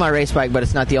 I love my race bike, but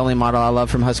it's not the only model I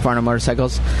love from Husqvarna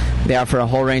Motorcycles. They offer a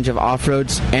whole range of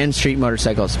off-roads and street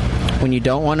motorcycles. When you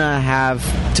don't want to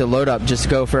have to load up just to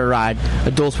go for a ride,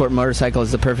 a dual sport motorcycle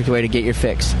is the perfect way to get your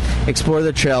fix. Explore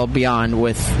the trail beyond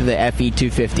with the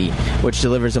FE250, which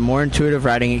delivers a more intuitive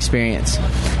riding experience.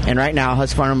 And right now,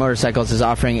 Husqvarna Motorcycles is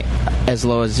offering as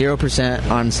low as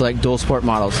 0% on select dual sport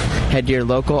models. Head to your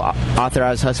local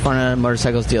authorized Husqvarna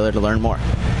motorcycles dealer to learn more.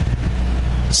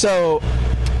 So,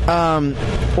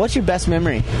 what's your best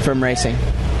memory from racing?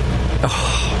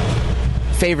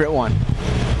 Favorite one?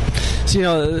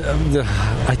 So,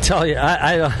 I tell you,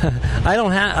 I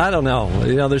don't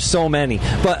know. There's so many,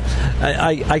 but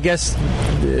I guess,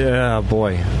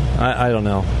 boy, I don't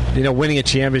know. Winning a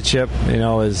championship,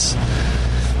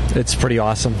 it's pretty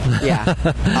awesome. Yeah,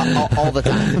 all the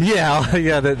time. Yeah.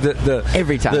 The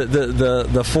every time.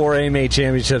 The 4 AMA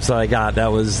championships that I got,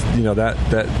 that was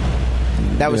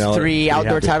That was 3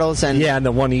 outdoor titles and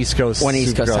the one East Coast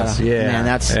title. Yeah, man,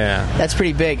 that's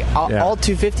pretty big. All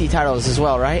 250 titles as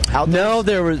well, right? Outdoors? No,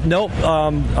 there was the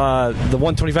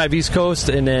 125 East Coast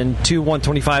and then 2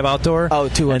 125 outdoor. Oh,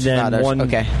 2 and then outdoors. one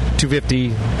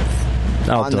 250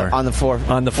 outdoor on the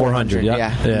 400.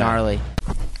 Yeah, gnarly.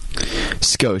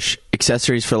 Scosche,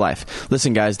 accessories for life.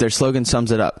 Listen, guys, their slogan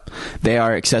sums it up. They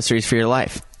are accessories for your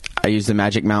life. I use the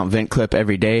Magic Mount vent clip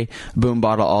every day, boom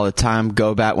bottle all the time,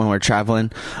 go bat when we're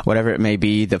traveling, whatever it may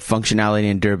be. The functionality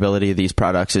and durability of these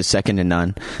products is second to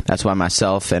none. That's why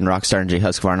myself and Rockstar NJ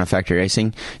Husqvarna Factory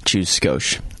Racing choose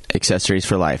Scosche. Accessories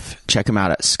for life. Check them out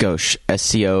at Scosche,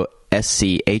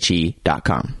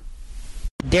 SCOSCHE.com.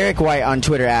 Derek White on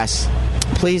Twitter asks,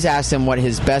 please ask him what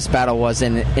his best battle was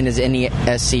in his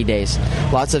NESC days.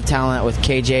 Lots of talent with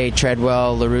KJ,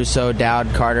 Treadwell, LaRusso,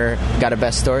 Dowd, Carter. Got a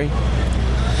best story?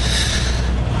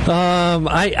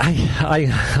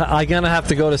 I gonna have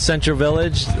to go to Central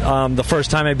Village. The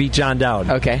first time I beat John Dowd.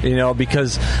 Okay.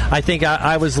 Because I think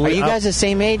I was. Are you guys the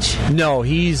same age? No,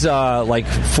 he's like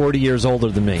 40 years older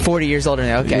than me. 40 years older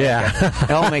than me. Okay. Yeah. Okay.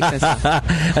 It all makes sense.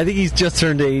 I think he's just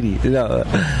turned 80. He's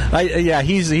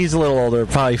a little older,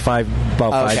 probably 5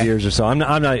 years or so. I'm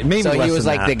not. Maybe so less he was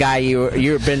than like that. the guy you were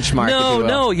benchmarked.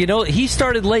 No. He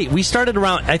started late. We started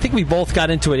around. I think we both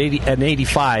got into it at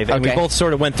 85, and we both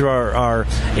sort of went through our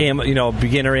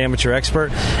beginner, amateur, expert,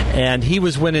 and he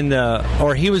was doing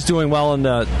well in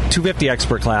the 250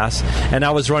 expert class, and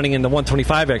I was running in the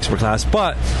 125 expert class,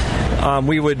 but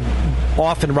we would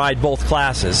often ride both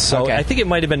classes. So I think it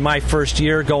might have been my first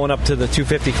year going up to the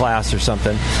 250 class or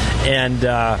something, and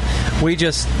we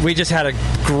just had a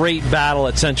great battle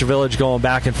at Central Village, going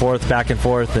back and forth,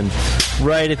 and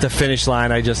right at the finish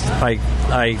line, I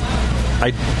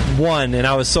won, and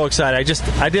I was so excited.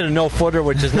 I did a no-footer,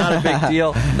 which is not a big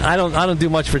deal. I don't do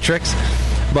much for tricks,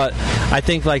 but I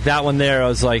think like that one there, I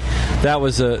was like, that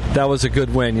was a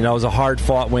good win. It was a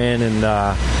hard-fought win, and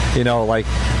like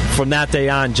from that day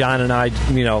on, John and I,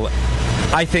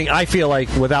 I feel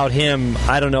like without him,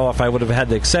 I don't know if I would have had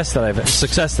the success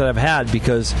that I've had,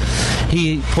 because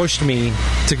he pushed me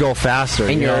to go faster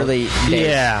in your early days.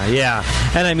 Yeah.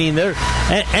 And I mean,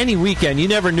 any weekend, you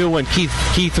never knew when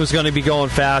Keith was going to be going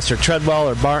fast, or Treadwell,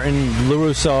 or Barton,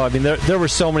 LaRusso. I mean, there were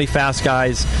so many fast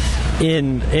guys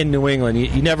in New England.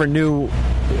 You never knew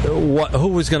who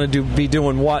was going to be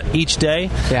doing what each day.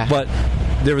 Yeah. But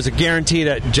there was a guarantee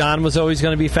that John was always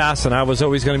going to be fast, and I was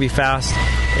always going to be fast,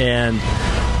 and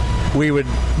we would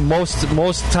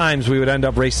most times we would end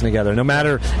up racing together. No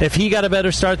matter if he got a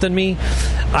better start than me,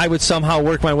 I would somehow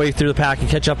work my way through the pack and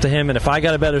catch up to him, and if I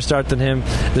got a better start than him,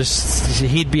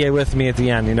 he'd be with me at the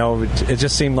end. It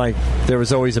just seemed like there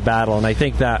was always a battle, and I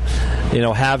think that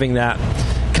having that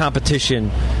competition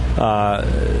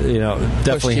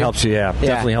definitely helps you.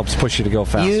 Definitely helps push you to go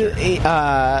faster.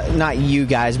 Not you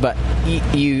guys, but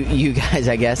you guys,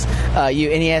 I guess. You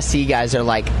NESC guys are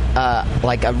like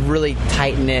a really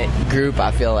tight knit group.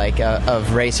 I feel like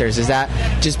of racers. Is that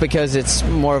just because it's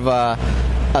more of a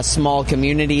small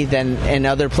community than in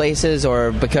other places,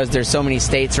 or because there's so many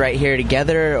states right here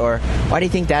together, or why do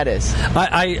you think that is?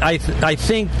 I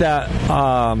think that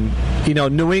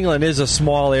New England is a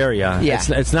small area. Yeah.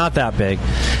 It's not that big,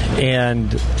 and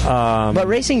but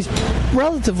racing's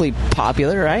relatively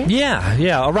popular, right?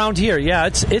 Yeah, around here,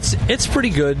 it's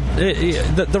pretty good.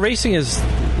 The racing is.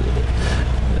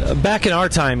 Back in our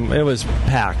time, it was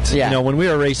packed. Yeah. When we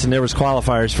were racing, there was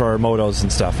qualifiers for our motos and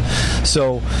stuff.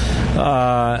 So,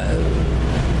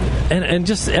 and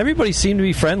just everybody seemed to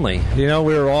be friendly. We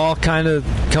were all kind of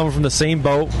coming from the same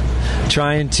boat,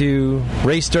 trying to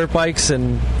race dirt bikes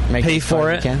and pay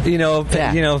for it.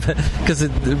 Because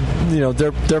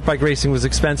dirt bike racing was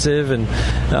expensive, and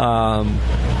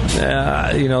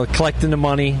collecting the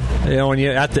money. When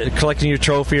you're collecting your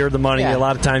trophy or the money, a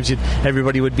lot of times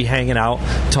everybody would be hanging out,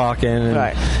 talking,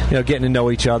 and getting to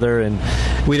know each other. And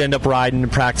we'd end up riding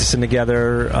and practicing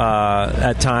together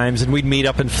at times, and we'd meet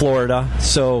up in Florida.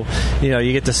 So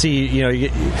you get to see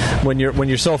when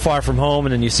you're so far from home,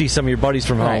 and then you see some of your buddies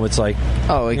from home. It's like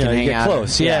we can hang you get out.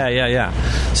 close.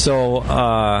 Yeah. So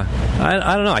I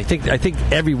don't know. I think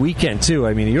every weekend too.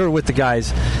 I mean, you were with the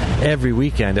guys every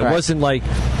weekend. It wasn't like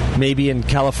maybe in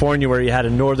California where you had a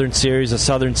Northern Series, a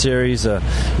Southern Series.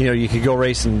 You could go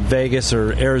race in Vegas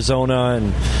or Arizona,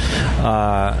 and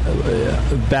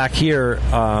back here.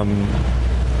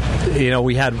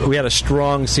 We had a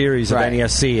strong series of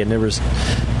NESC, and there was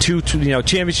two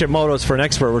championship motos for an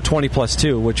expert were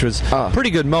 20+2, which was pretty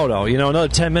good moto. Another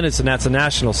 10 minutes and that's a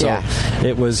national. So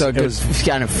it was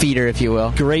kind of feeder, if you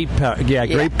will. Great,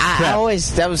 great.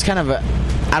 That was kind of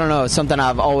I don't know, something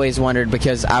I've always wondered,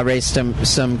 because I raced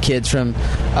some kids from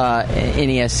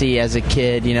NESC as a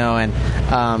kid, and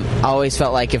I always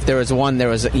felt like if there was one, there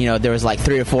was like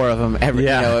 3 or 4 of them.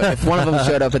 If one of them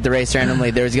showed up at the race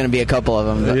randomly, there was going to be a couple of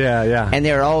them. But, and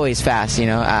they were always fast.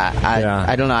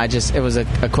 I don't know. It was a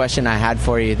question I had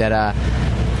for you that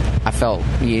I felt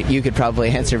you could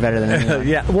probably answer better than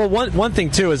anyone. Well, one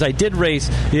thing too is I did race.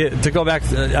 To go back,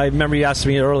 I remember you asked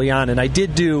me early on, and I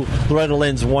did do Loretta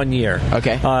Lynn's 1 year.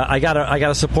 Okay. I got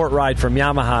a support ride from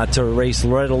Yamaha to race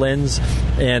Loretta Lynn's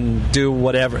and do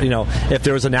whatever, if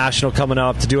there was a national coming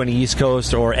up, to do any East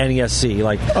Coast or NESC.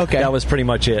 That was pretty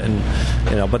much it.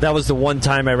 And but that was the one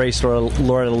time I raced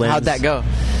Loretta Lynn's. How'd that go?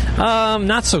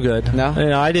 Not so good.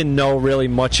 No. I didn't know really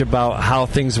much about how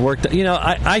things worked.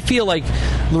 I feel like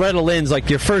Loretta Lynn's, like,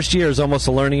 your first year is almost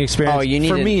a learning experience. Oh, you need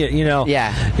for me,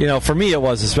 for me it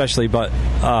was especially, but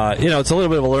it's a little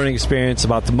bit of a learning experience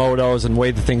about the motos and the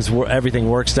way that everything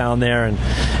works down there, and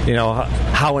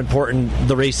how important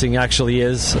the racing actually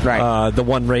is. Right. The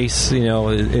one race,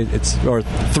 it's or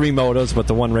 3 motos, but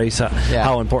the one race,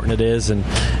 how important it is, and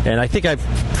I think I've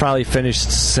probably finished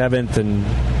 7th and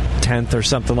 10th or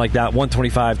something like that,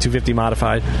 125, 250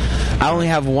 modified. I only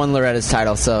have one Loretta's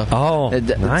title, so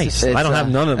nice. I don't have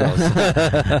none of those.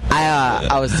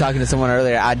 I was talking to someone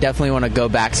earlier. I definitely want to go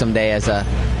back someday as a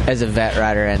vet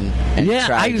rider and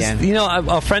try again.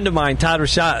 A friend of mine, Todd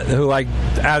Rashad, who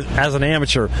as an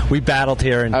amateur, we battled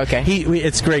here, and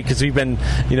it's great because we've been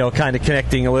kind of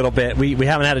connecting a little bit. We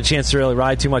haven't had a chance to really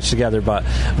ride too much together, but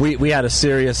we had a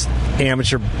serious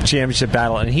amateur championship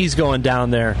battle, and he's going down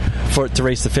there to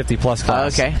race the 50+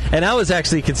 class. And I was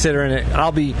actually considering it.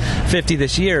 I'll be 50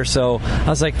 this year, so I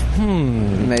was like,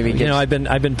 maybe. I've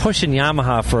been pushing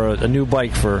Yamaha for a new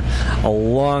bike for a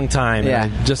long time,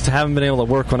 and I just haven't been able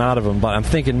to work one out of them. But I'm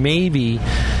thinking maybe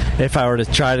if I were to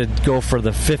try to go for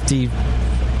the 50+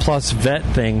 vet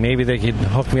thing, maybe they could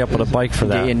hook me up with a bike for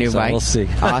that. Get you a new bike. We'll see.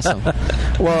 Awesome.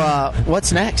 Well,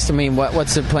 what's next? I mean,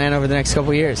 what's the plan over the next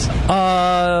couple of years?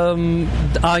 I'm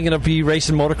going to be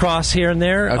racing motocross here and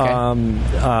there.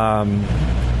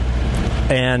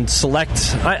 And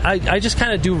select. I just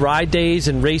kind of do ride days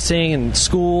and racing and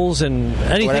schools and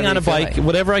anything on a bike,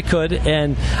 whatever I could.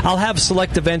 And I'll have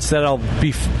select events that I'll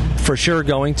be for sure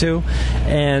going to.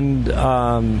 And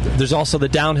there's also the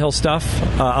downhill stuff.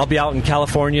 I'll be out in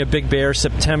California, Big Bear,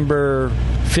 September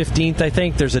 15th, I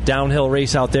think. There's a downhill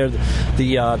race out there,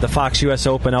 the Fox US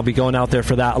Open. I'll be going out there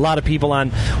for that. A lot of people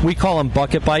we call them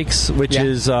bucket bikes, which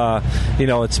is,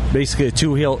 it's basically a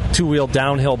two-wheel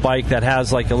downhill bike that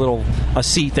has like a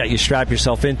seat that you strap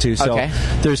yourself into. So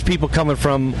there's people coming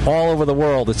from all over the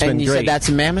world. It's been great. And you said that's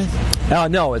in Mammoth?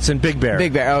 No, it's in Big Bear.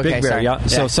 Big Bear, okay, Big Bear, sorry. yeah.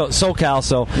 So SoCal,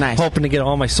 so nice. Hoping to get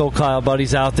all my SoCal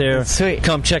buddies out there. Sweet.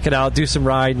 Come check it out, do some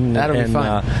riding. That'll be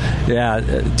fun.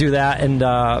 Do that. And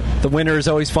the winter is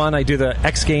always fun. I do the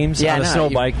X Games on a snow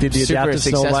bike. Did the adaptive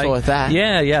snow bike. Super successful with that.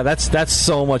 Yeah, that's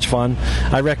so much fun.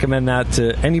 I recommend that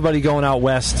to anybody going out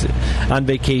west on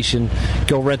vacation.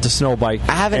 Go rent a snow bike.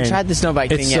 I haven't tried the snow bike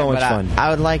thing yet. It's so much fun. I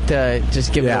would like to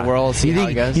just give it a whirl, see how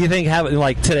it goes. You think having,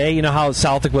 like today, you know how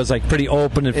Southwick was like pretty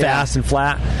open and fast and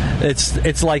flat?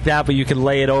 It's like that, but you can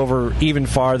lay it over even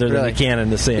farther than you can in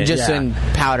the sand. Just in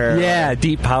powder. Yeah,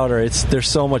 deep powder. They're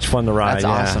so much fun to ride. That's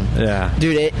awesome. Yeah.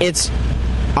 Dude, it's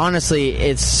honestly,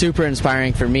 it's super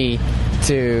inspiring for me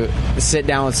to sit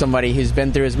down with somebody who's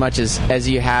been through as much as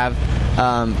you have,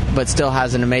 but still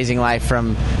has an amazing life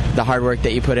from the hard work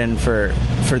that you put in for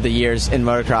the years in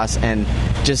motocross, and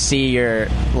just see your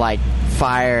like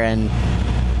fire and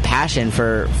passion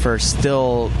for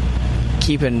still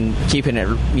keeping it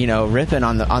ripping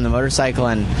on the motorcycle,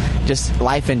 and just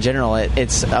life in general.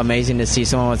 It's amazing to see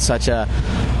someone with such a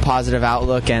positive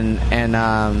outlook and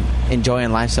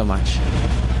enjoying life so much.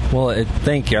 Well,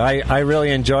 thank you. I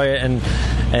really enjoy it,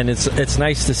 and it's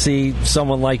nice to see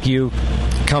someone like you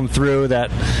come through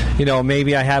that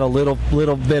maybe I had a little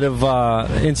bit of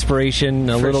inspiration,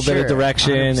 a little bit of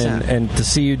direction, and to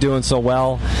see you doing so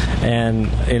well, and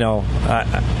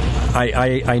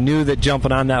I knew that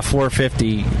jumping on that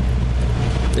 450,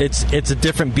 it's a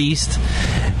different beast,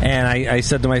 and I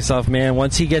said to myself, man,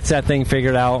 once he gets that thing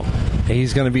figured out,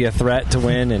 he's going to be a threat to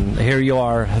win, and here you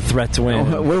are, a threat to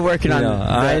win. We're working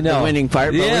on the winning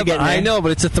part, but we're getting there. I know,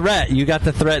 but it's a threat. You got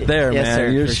the threat there, yes, man. Sir,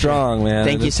 You're strong, sure. man.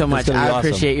 Thank you so much. I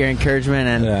appreciate your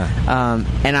encouragement,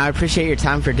 and I appreciate your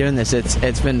time for doing this.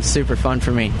 It's been super fun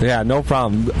for me. Yeah, no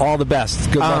problem. All the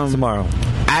best. Good luck tomorrow.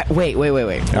 Wait.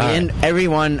 We end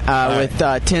everyone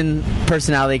with 10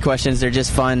 personality questions. They're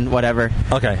just fun, whatever.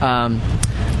 Okay.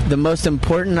 The most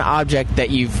important object that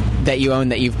you own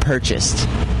that you've purchased.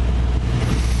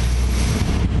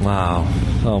 Wow.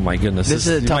 Oh my goodness. This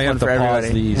is a tough one for everybody.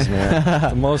 Pause these, man.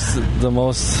 the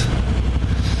most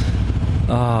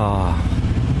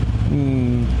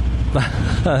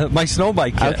my snow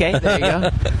bike kit. Okay, there you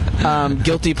go.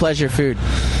 Guilty pleasure food.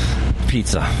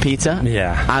 Pizza.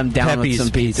 Yeah. I'm down Pepe's with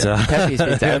some pizza. Pepe's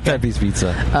pizza. Okay. Pepe's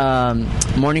pizza.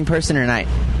 Morning person or night?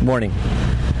 Morning.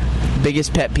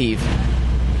 Biggest pet peeve?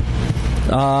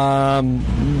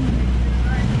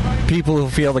 People who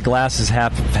feel the glass is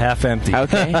half empty.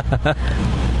 Okay.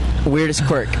 Weirdest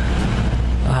quirk?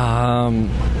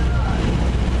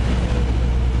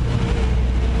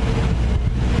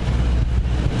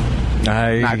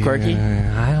 Not quirky?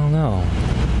 I don't know.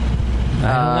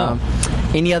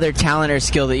 Any other talent or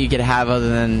skill that you could have other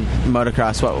than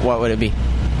motocross? What would it be?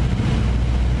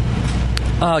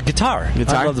 Guitar.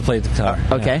 I love to play the guitar.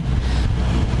 Okay.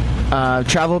 Yeah.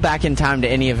 Travel back in time to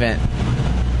any event.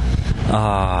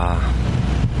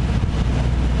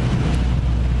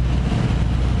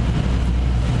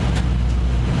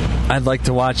 I'd like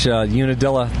to watch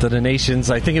Unadilla to the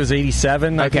Nations. I think it was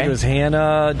 87. Okay. I think it was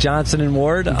Hannah, Johnson, and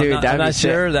Ward. Dude, I'm not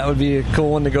sure. That would be a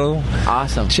cool one to go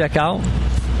check out.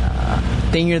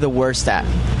 Thing you're the worst at?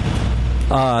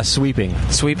 Sweeping.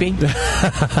 Sweeping?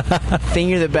 Thing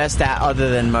you're the best at other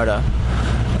than moto?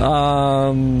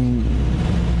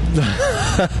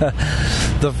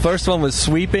 The first one was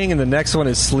sweeping, and the next one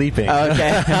is sleeping.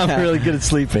 Okay. I'm really good at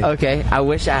sleeping. Okay. I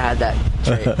wish I had that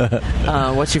trait.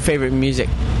 What's your favorite music?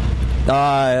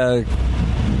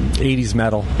 80s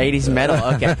metal. 80s metal?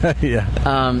 Okay. Yeah.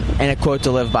 And a quote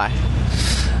to live by?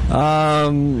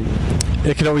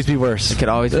 It could always be worse. It could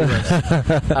always be worse.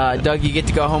 Doug, you get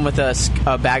to go home with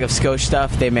a bag of Skosh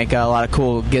stuff. They make a lot of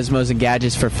cool gizmos and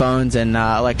gadgets for phones and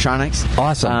electronics.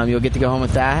 Awesome. You'll get to go home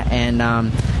with that.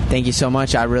 And thank you so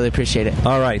much. I really appreciate it.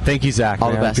 All right. Thank you, Zach.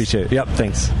 All the best. I appreciate it. Yep.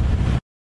 Thanks.